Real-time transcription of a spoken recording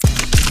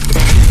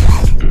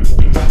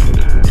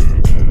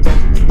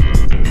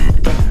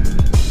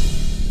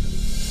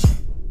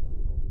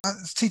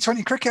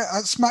T20 cricket.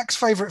 That's Mac's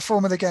favourite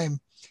form of the game.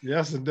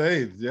 Yes,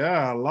 indeed.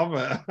 Yeah, I love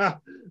it.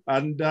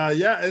 And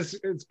yeah,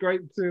 it's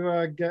great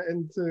to get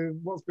into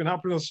what's been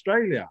happening in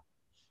Australia,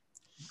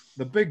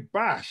 the Big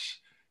Bash.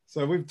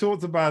 So we've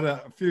talked about it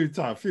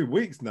a few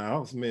weeks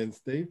now. It's me and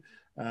Steve.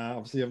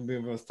 Obviously, you haven't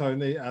been with us,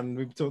 Tony, and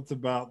we've talked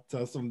about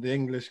some of the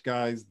English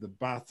guys, the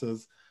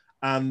batters,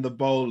 and the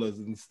bowlers.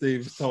 And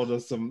Steve's told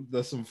us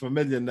there's some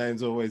familiar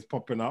names always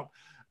popping up.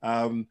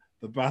 The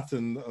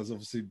batting has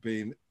obviously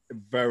been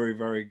very,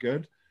 very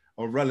good,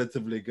 or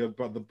relatively good,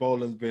 but the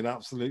bowling's been an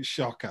absolute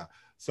shocker.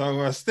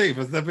 So, Steve,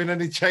 has there been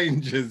any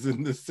changes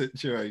in this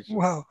situation?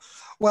 Well,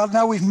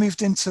 now we've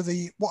moved into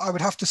what I would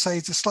have to say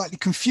is a slightly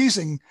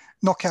confusing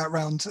knockout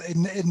round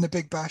in the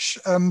Big Bash.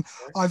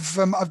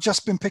 I've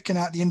just been picking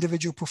out the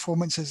individual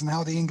performances and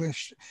how the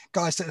English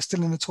guys that are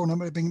still in the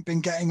tournament have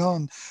been getting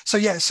on. So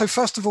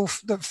first of all,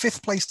 the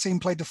fifth place team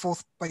played the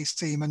fourth place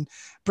team, and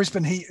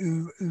Brisbane Heat,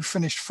 who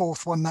finished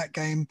fourth, won that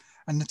game,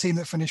 and the team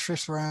that finished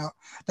fifth were out.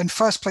 Then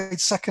first played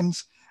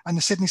second, and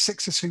the Sydney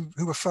Sixers, who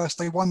were first,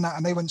 they won that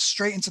and they went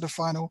straight into the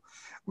final.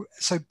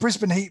 So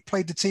Brisbane Heat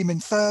played the team in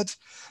third,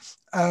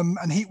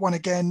 and Heat won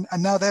again.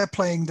 And now they're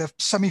playing the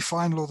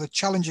semi-final, or the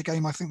challenger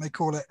game, I think they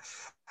call it,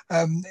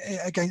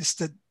 against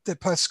the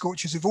Perth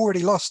Scorchers, who've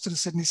already lost to the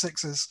Sydney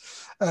Sixers,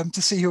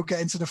 to see who'll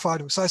get into the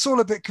final. So it's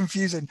all a bit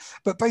confusing,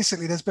 but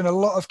basically there's been a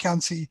lot of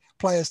county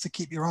players to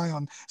keep your eye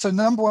on. So the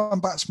number one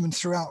batsman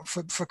throughout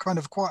for kind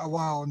of quite a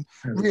while and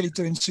really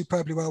doing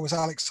superbly well was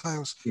Alex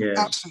Hales. Yes.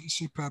 Absolutely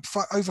superb.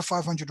 Over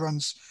 500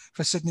 runs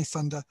for Sydney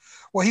Thunder.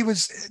 Well, he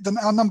was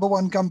our number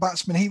one gun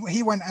batsman.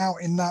 He went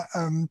out in that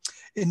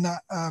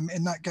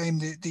game.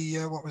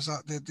 What was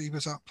that? He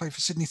was out played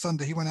for Sydney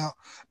Thunder. He went out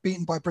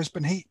beaten by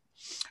Brisbane Heat.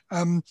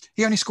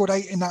 He only scored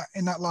 8 in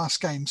that last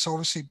game, so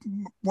obviously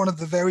one of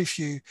the very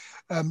few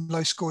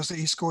low scores that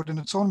he scored in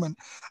a tournament.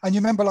 And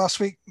you remember last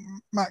week,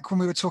 Mac, when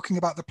we were talking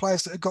about the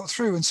players that had got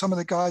through and some of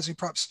the guys who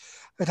perhaps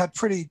had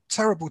pretty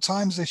terrible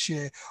times this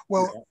year.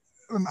 Well,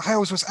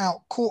 Hales was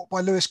out caught by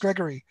Lewis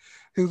Gregory,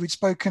 who we'd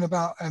spoken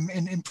about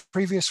in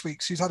previous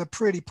weeks, who's had a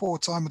pretty poor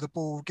time with the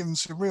ball, given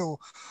some real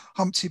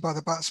humpty by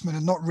the batsman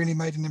and not really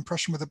made an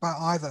impression with the bat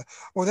either.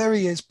 Well, there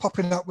he is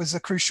popping up with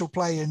a crucial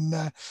play in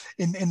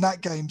that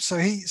game. So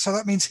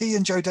that means he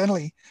and Joe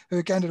Denley, who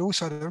again had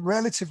also had a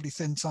relatively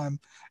thin time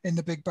in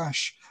the Big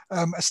Bash,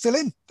 are still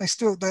in.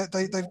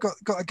 They've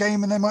got a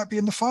game and they might be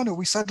in the final.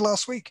 We said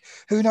last week,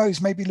 who knows,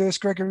 maybe Lewis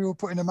Gregory will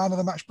put in a man of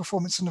the match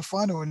performance in the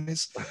final and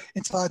his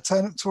entire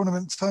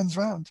tournament turns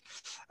round.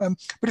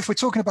 But if we're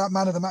talking about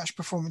man of the match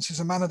performances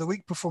and man of the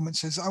week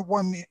performances,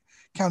 one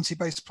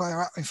county-based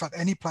player, in fact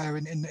any player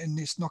in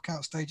this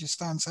knockout stages,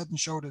 stands head and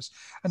shoulders,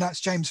 and that's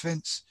James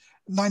Vince.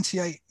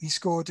 98 he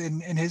scored in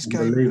his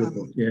game,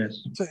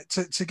 yes,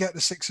 to get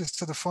the Sixers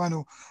to the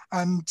final.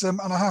 And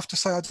I have to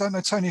say, I don't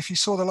know, Tony, if you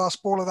saw the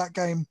last ball of that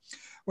game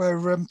where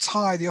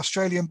Ty, the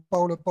Australian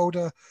bowler, bowled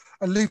a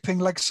looping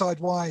leg side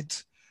wide,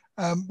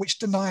 which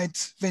denied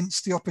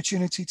Vince the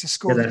opportunity to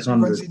score the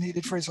runs he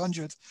needed for his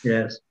 100.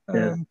 Yes.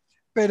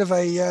 Bit of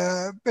a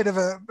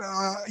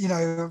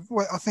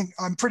I think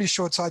I'm pretty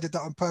sure Ty did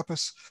that on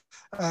purpose.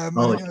 It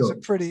was a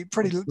pretty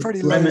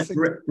low thing.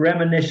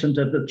 Reminiscent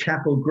of the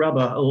Chapel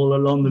Grubber all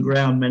along the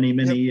ground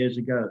many years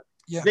ago.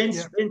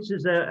 Vince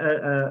is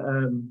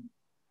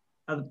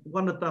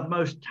one of the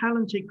most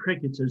talented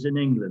cricketers in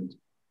England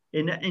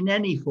in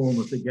any form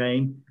of the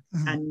game,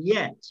 and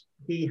yet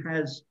he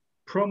has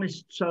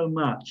promised so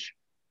much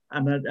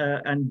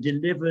and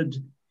delivered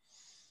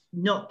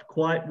not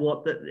quite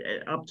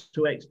up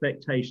to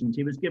expectations.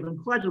 He was given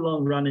quite a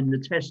long run in the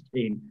Test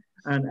team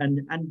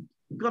and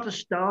got a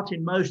start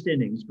in most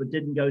innings, but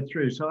didn't go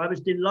through. So I was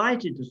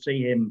delighted to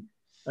see him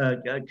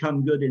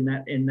come good in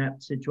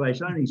that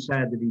situation. Only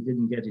sad that he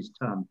didn't get his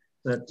ton,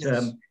 but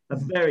a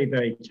very,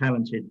 very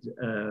talented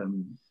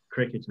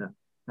cricketer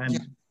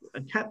and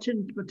a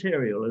captain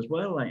material as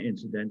well,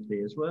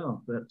 incidentally as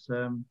well. But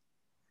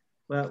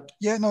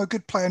a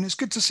good player, and it's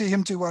good to see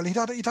him do well. He'd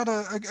had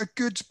a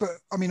good, but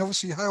I mean,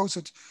 obviously Hales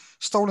had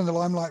stolen the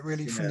limelight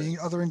really from the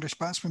other English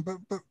batsmen,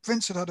 but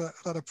Vince had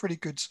a pretty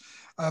good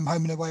home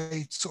and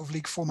away sort of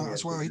league format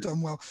as well. He'd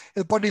done well.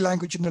 The body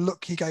language and the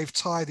look he gave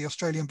Ty, the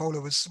Australian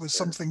bowler, was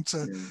something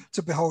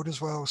to behold as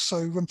well. So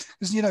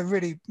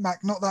really,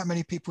 Mac, not that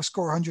many people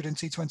score 100 in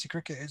T20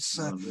 cricket.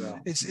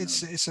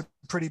 It's a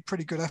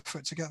pretty good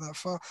effort to get that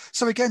far.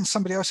 So again,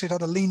 somebody else who'd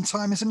had a lean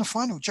time is in the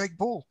final, Jake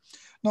Ball,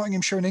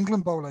 Nottinghamshire and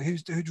England bowler,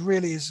 who'd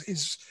really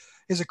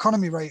his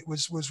economy rate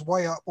was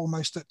way up,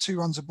 almost at 2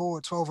 runs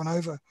aboard, 12 and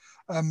over,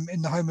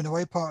 in the home and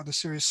away part of the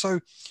series. So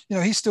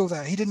he's still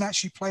there. He didn't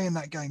actually play in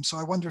that game, so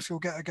I wonder if he'll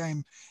get a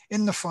game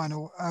in the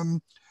final.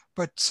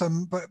 But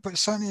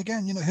certainly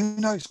again, who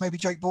knows? Maybe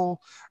Jake Ball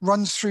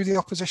runs through the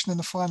opposition in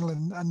the final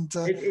and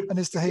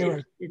is the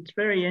hero. It's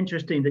very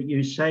interesting that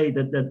you say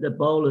that the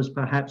bowlers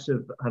perhaps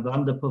have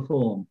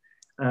underperformed.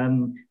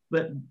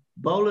 But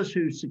bowlers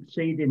who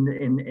succeed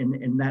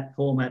in that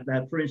format,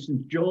 for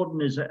instance, Jordan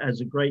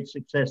has a great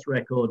success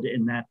record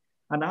in that.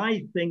 And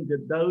I think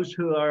that those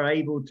who are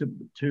able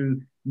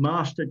to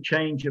master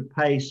change of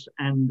pace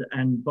and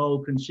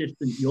bowl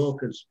consistent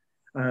Yorkers,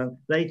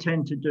 they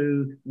tend to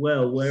do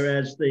well.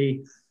 Whereas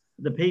the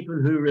people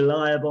who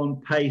rely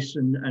upon pace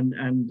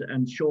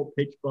and short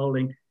pitch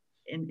bowling,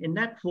 in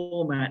that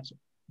format,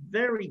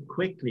 very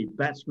quickly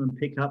batsmen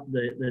pick up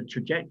the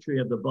trajectory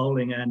of the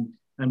bowling,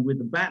 and with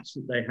the bats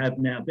that they have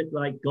now, a bit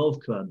like golf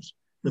clubs,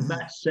 the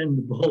bats send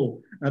the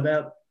ball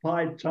about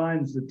 5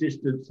 times the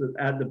distance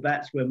that the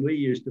bats when we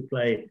used to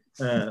play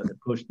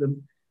push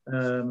them.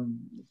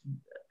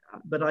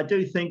 But I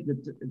do think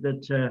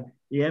that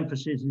the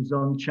emphasis is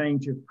on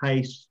change of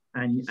pace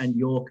and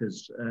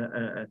Yorkers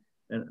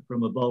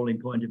from a bowling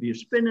point of view.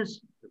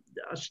 Spinners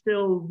are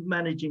still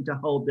managing to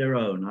hold their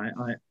own.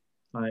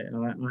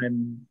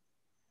 I'm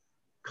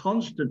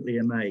constantly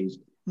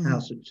amazed how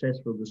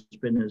successful the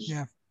spinners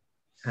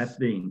have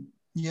been.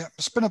 Yeah,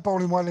 a spinner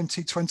bowling well in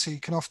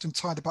T20 can often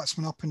tie the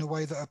batsman up in a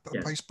way that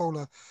a pace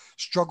bowler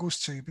struggles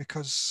to,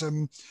 because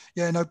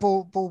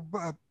Ball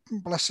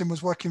bless him,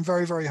 was working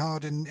very, very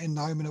hard in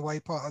the home and away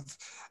part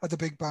of the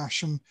Big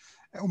Bash, and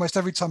almost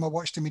every time I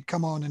watched him, he'd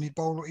come on and he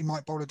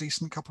might bowl a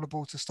decent couple of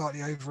balls to start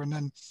the over, and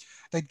then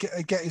they'd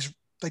get his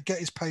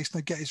pace and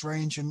they'd get his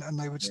range, and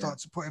they would start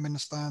to put him in the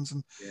stands,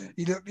 and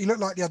he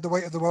looked like he had the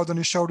weight of the world on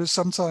his shoulders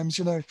sometimes,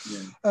 Tell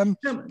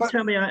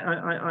me,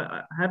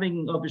 I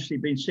having obviously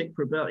been sick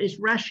for a bit, is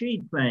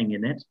Rashid playing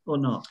in it or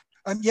not?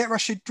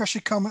 Rashid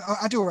Khan,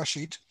 Adil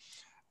Rashid.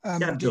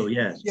 Abdul,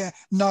 yes. Yeah,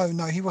 no,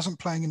 he wasn't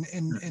playing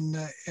in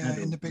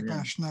the Big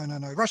Bash. No.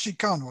 Rashid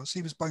Khan was.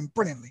 He was bowling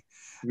brilliantly.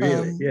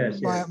 Really? Yes.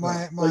 You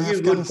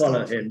would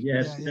follow him,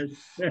 yes.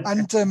 Yeah.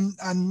 And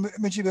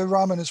Mujibur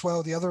Rahman as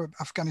well, the other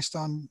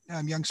Afghanistan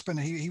young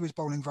spinner. He was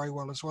bowling very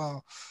well as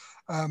well.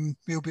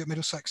 He'll be at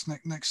Middlesex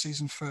next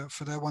season for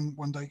their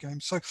one day game.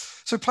 So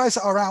players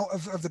that are out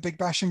of the Big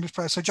Bash, English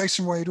players. So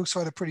Jason Wade also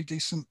had a pretty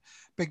decent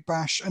Big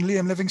Bash, and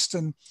Liam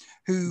Livingston,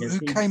 who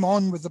came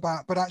on with the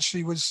bat, but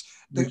actually was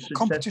the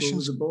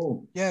competition's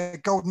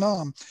golden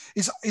arm.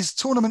 His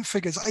tournament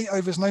figures: 8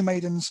 overs, no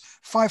maidens,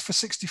 5 for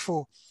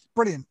 64.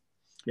 Brilliant.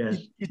 Yes,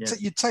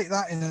 you'd take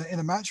that in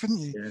a match,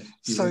 wouldn't you?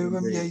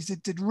 Yes, he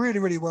did really,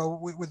 really well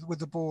with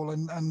the ball,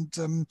 and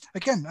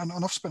again, an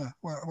off spinner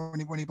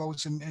when he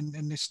bowls in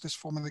this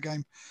form of the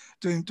game,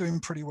 doing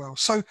pretty well.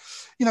 So,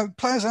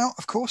 players out,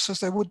 of course, as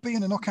there would be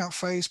in a knockout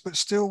phase, but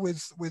still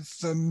with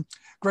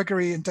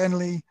Gregory and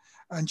Denley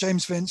and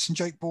James Vince and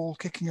Jake Ball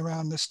kicking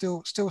around. There's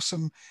still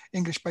some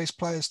English-based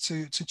players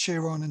to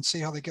cheer on and see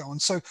how they get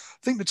on. So I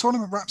think the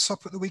tournament wraps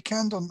up at the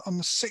weekend on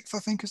the 6th, I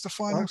think, is the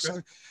final.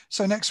 Okay.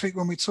 So next week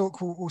when we talk,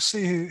 we'll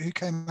see who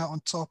came out on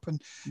top, and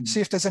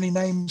see if there's any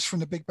names from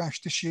the Big Bash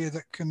this year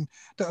that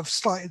have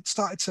started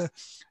to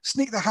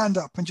sneak their hand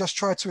up and just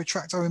try to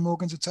attract Owen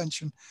Morgan's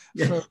attention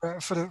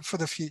for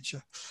the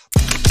future.